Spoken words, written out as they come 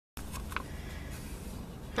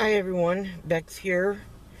Hi everyone, Becks here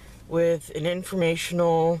with an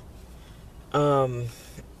informational and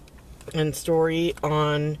story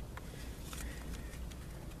on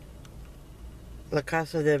La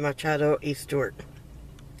Casa de Machado Y Stewart.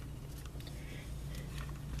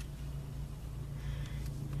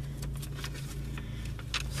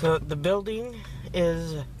 So the building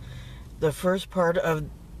is the first part of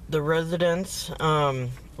the residence,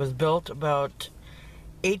 was built about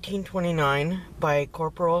 1829 by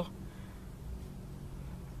Corporal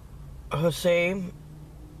Jose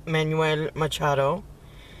Manuel Machado.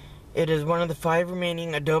 It is one of the 5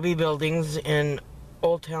 remaining adobe buildings in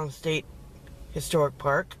Old Town State Historic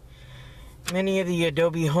Park. Many of the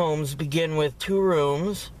adobe homes begin with 2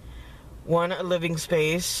 rooms, one a living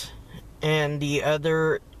space and the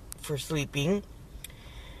other for sleeping.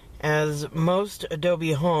 As most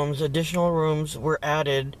adobe homes, additional rooms were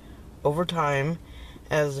added over time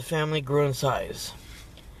as the family grew in size.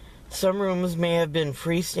 Some rooms may have been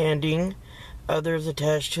freestanding, others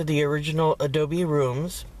attached to the original adobe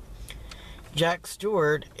rooms. Jack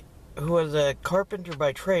Stewart, who was a carpenter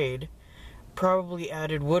by trade, probably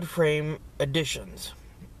added wood frame additions.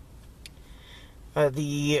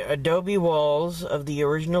 The adobe walls of the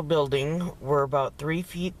original building were about 3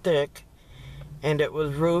 feet thick, and it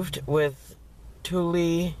was roofed with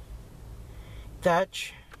tule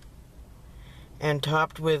thatch and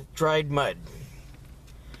topped with dried mud.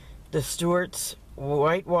 The Stewarts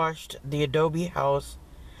whitewashed the adobe house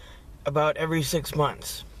about every 6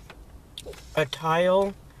 months. A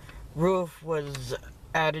tile roof was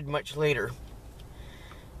added much later.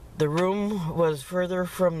 The room was further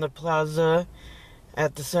from the plaza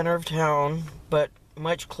at the center of town, but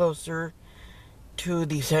much closer to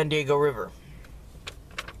the San Diego River.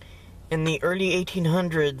 In the early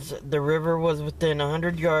 1800s, the river was within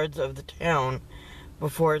 100 yards of the town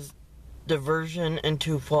before its diversion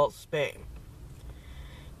into False Bay.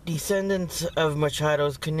 Descendants of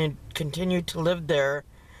Machado's continued to live there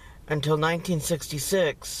until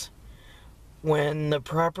 1966, when the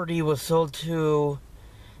property was sold to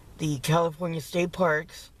the California State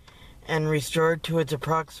Parks and restored to its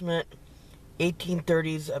approximate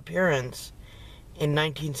 1830s appearance in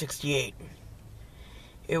 1968.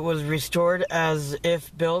 It was restored as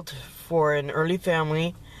if built for an early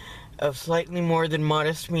family of slightly more than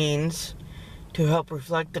modest means to help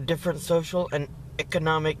reflect the different social and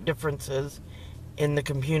economic differences in the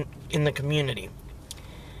community.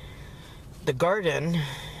 The garden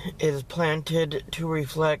is planted to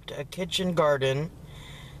reflect a kitchen garden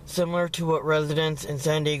similar to what residents in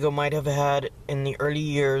San Diego might have had in the early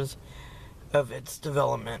years of its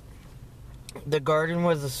development. The garden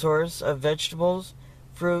was a source of vegetables,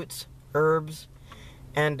 fruits, herbs,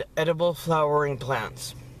 and edible flowering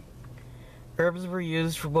plants. Herbs were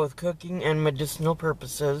used for both cooking and medicinal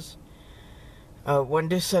purposes. One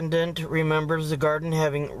descendant remembers the garden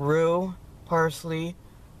having rue, parsley,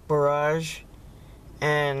 borage,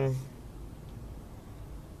 and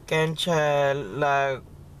ganchalagua,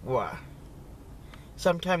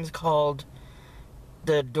 sometimes called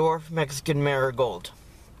the dwarf Mexican marigold.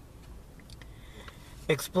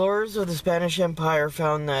 Explorers of the Spanish Empire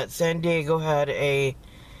found that San Diego had a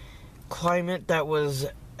climate that was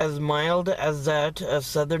as mild as that of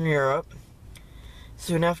southern Europe.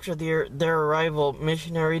 Soon after their arrival,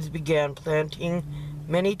 missionaries began planting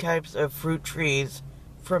many types of fruit trees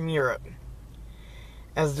from Europe.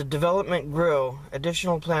 As the development grew,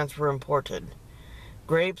 additional plants were imported.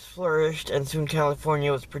 Grapes flourished, and soon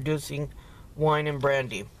California was producing wine and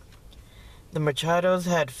brandy. The Machados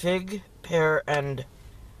had fig, pear, and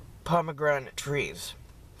pomegranate trees.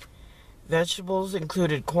 Vegetables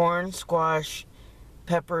included corn, squash,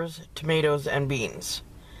 peppers, tomatoes, and beans.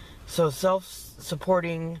 So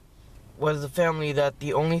self-supporting was the family that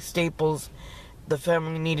the only staples the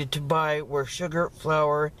family needed to buy were sugar,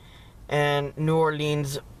 flour, and New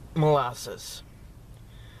Orleans molasses.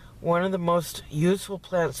 One of the most useful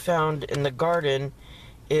plants found in the garden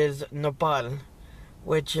is nopal,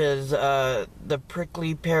 which is the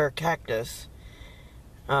prickly pear cactus.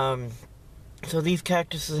 So these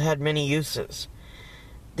cactuses had many uses.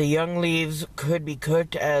 The young leaves could be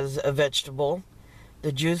cooked as a vegetable.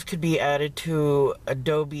 The juice could be added to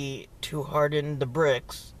adobe to harden the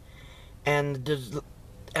bricks, and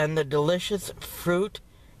the delicious fruit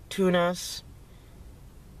tunas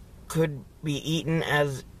could be eaten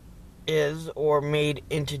as is or made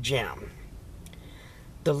into jam.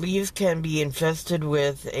 The leaves can be infested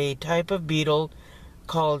with a type of beetle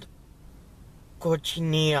called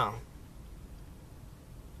cochinilla.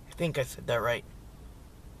 I think I said that right.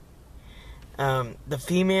 The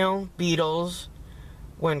female beetles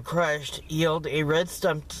when crushed, yield a red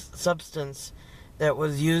substance that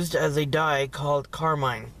was used as a dye called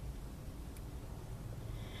carmine.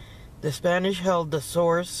 The Spanish held the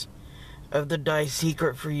source of the dye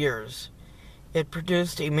secret for years. It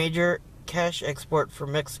produced a major cash export for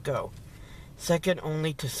Mexico, second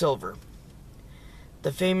only to silver.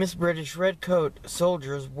 The famous British redcoat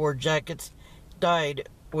soldiers wore jackets dyed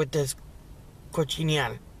with this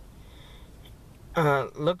cochineal.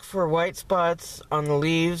 Look for white spots on the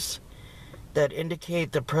leaves that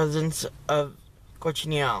indicate the presence of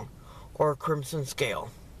cochineal, or crimson scale.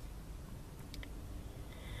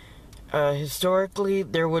 Historically,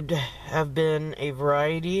 there would have been a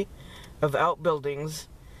variety of outbuildings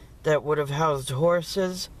that would have housed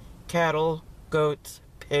horses, cattle, goats,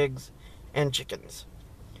 pigs, and chickens.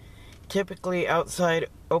 Typically outside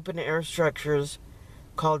open-air structures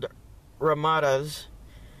called ramadas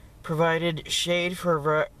provided shade for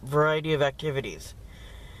a variety of activities.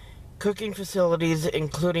 Cooking facilities,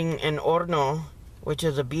 including an horno, which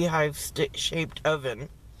is a beehive-shaped oven,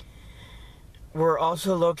 were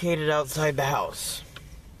also located outside the house.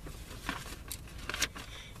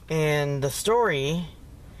 And the story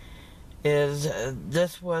is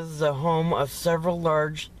this was the home of several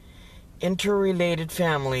large interrelated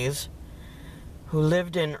families who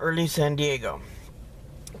lived in early San Diego.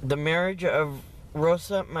 The marriage of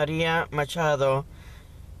Rosa Maria Machado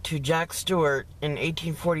to Jack Stewart in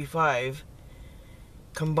 1845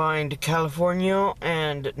 combined California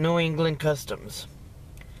and New England customs,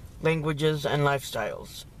 languages, and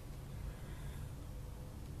lifestyles.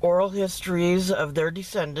 Oral histories of their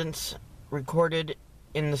descendants recorded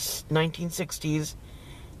in the 1960s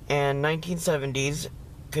and 1970s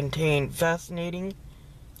contain fascinating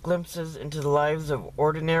glimpses into the lives of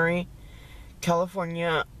ordinary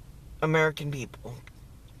California American people.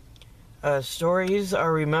 Stories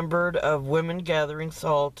are remembered of women gathering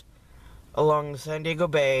salt along the San Diego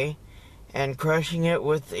Bay and crushing it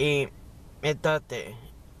with a metate,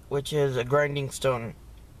 which is a grinding stone.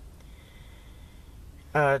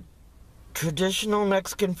 Traditional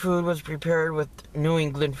Mexican food was prepared with New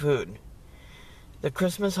England food. The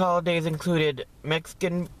Christmas holidays included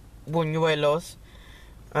Mexican buñuelos,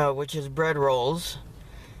 which is bread rolls,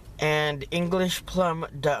 and English plum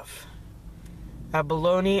duff.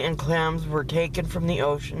 Abalone and clams were taken from the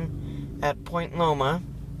ocean at Point Loma,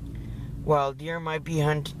 while deer might be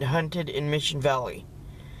hunted in Mission Valley.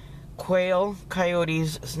 Quail,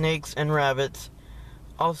 coyotes, snakes, and rabbits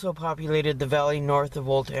also populated the valley north of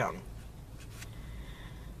Old Town.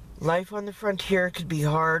 Life on the frontier could be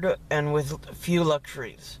hard and with few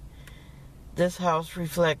luxuries. This house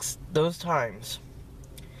reflects those times.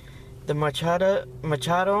 The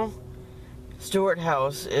Machado Stewart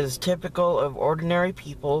house is typical of ordinary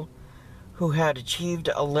people who had achieved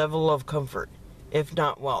a level of comfort, if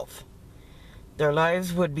not wealth. Their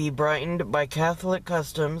lives would be brightened by Catholic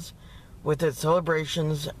customs with its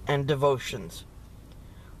celebrations and devotions.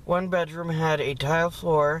 One bedroom had a tile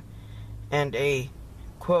floor and a,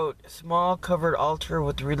 quote, small covered altar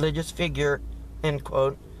with religious figure, end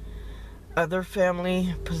quote. Other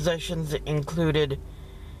family possessions included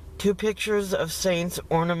 2 pictures of saints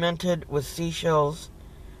ornamented with seashells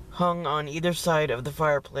hung on either side of the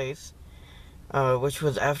fireplace, which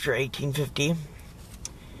was after 1850,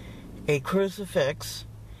 a crucifix,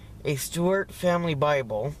 a Stewart family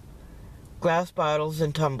Bible, glass bottles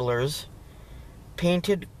and tumblers,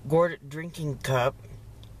 painted gourd drinking cup,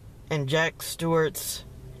 and Jack Stewart's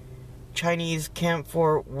Chinese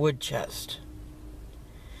camphor wood chest.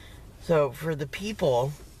 So for the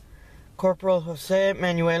people, Corporal Jose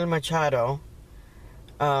Manuel Machado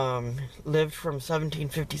lived from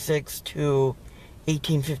 1756 to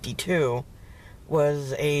 1852,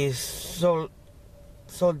 was a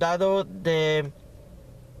soldado de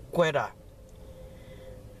cuerda,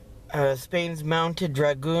 Spain's mounted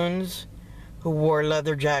dragoons who wore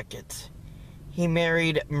leather jackets. He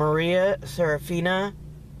married Maria Serafina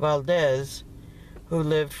Valdez, who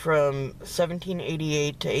lived from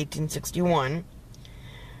 1788 to 1861.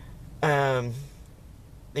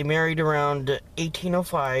 They married around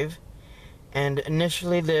 1805 and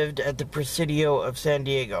initially lived at the Presidio of San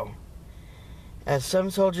Diego. As some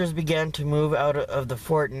soldiers began to move out of the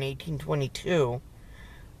fort in 1822,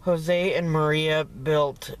 Jose and Maria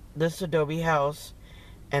built this adobe house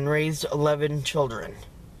and raised 11 children.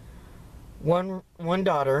 One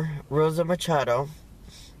daughter, Rosa Machado,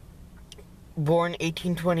 born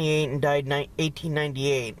 1828 and died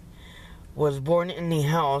 1898, was born in the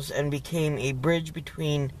house and became a bridge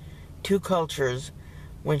between 2 cultures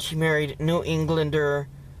when she married New Englander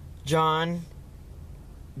John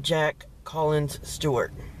Jack Collins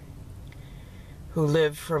Stewart. who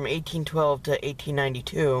lived from 1812 to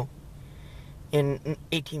 1892 in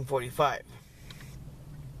 1845.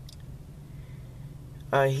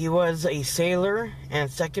 He was a sailor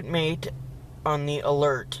and second mate on the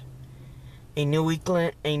Alert, a New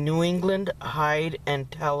England hide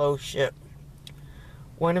and tallow ship.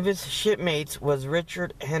 One of his shipmates was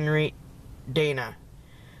Richard Henry Dana,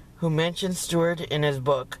 who mentions Stewart in his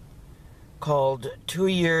book called 2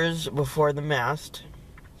 Years Before the Mast.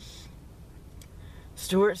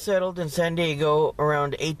 Stewart settled in San Diego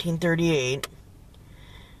around 1838.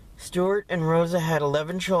 Stewart and Rosa had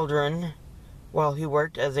 11 children while he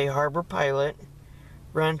worked as a harbor pilot,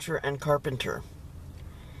 rancher, and carpenter.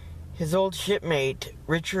 His old shipmate,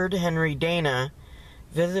 Richard Henry Dana,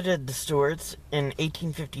 visited the Stewarts in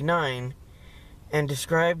 1859 and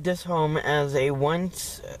described this home as a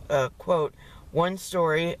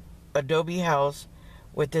one-story adobe house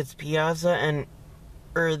with its piazza and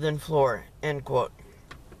earthen floor, end quote.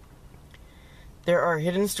 There are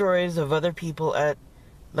hidden stories of other people at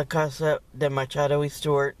La Casa de Machado Y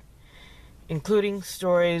Stewart, including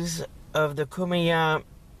stories of the Kumeyaay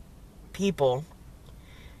people,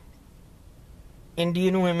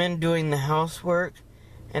 Indian women doing the housework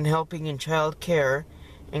and helping in child care,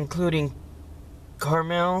 including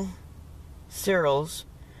Carmel Searles,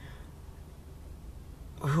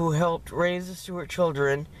 who helped raise the Stewart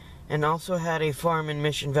children and also had a farm in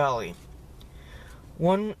Mission Valley.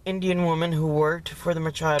 One Indian woman who worked for the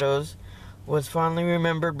Machados was fondly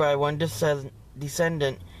remembered by one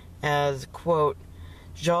descendant as, quote,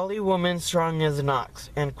 jolly woman strong as an ox,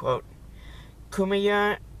 end quote.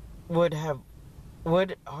 Kumeyaay would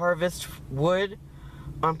harvest wood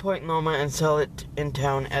on Point Loma and sell it in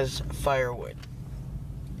town as firewood.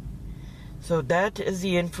 So that is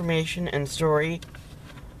the information and story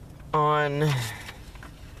on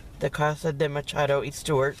the Casa de Machado Y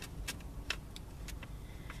Stewart.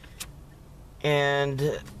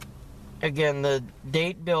 And again, the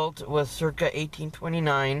date built was circa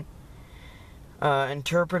 1829.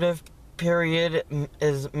 Interpretive period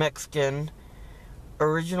is Mexican.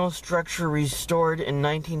 Original structure restored in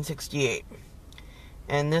 1968.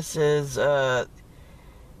 And this is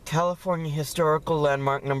California Historical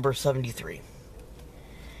Landmark number 73.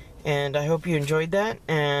 And I hope you enjoyed that.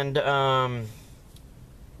 And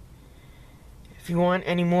if you want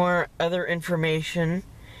any more other information,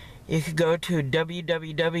 you could go to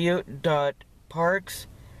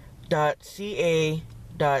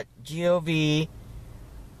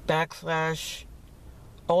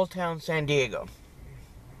www.parks.ca.gov/Old Town San Diego.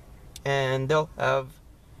 And they'll have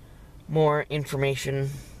more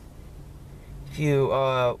information if you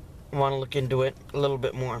want to look into it a little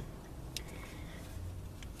bit more.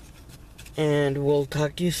 And we'll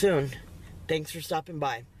talk to you soon. Thanks for stopping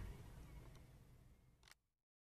by.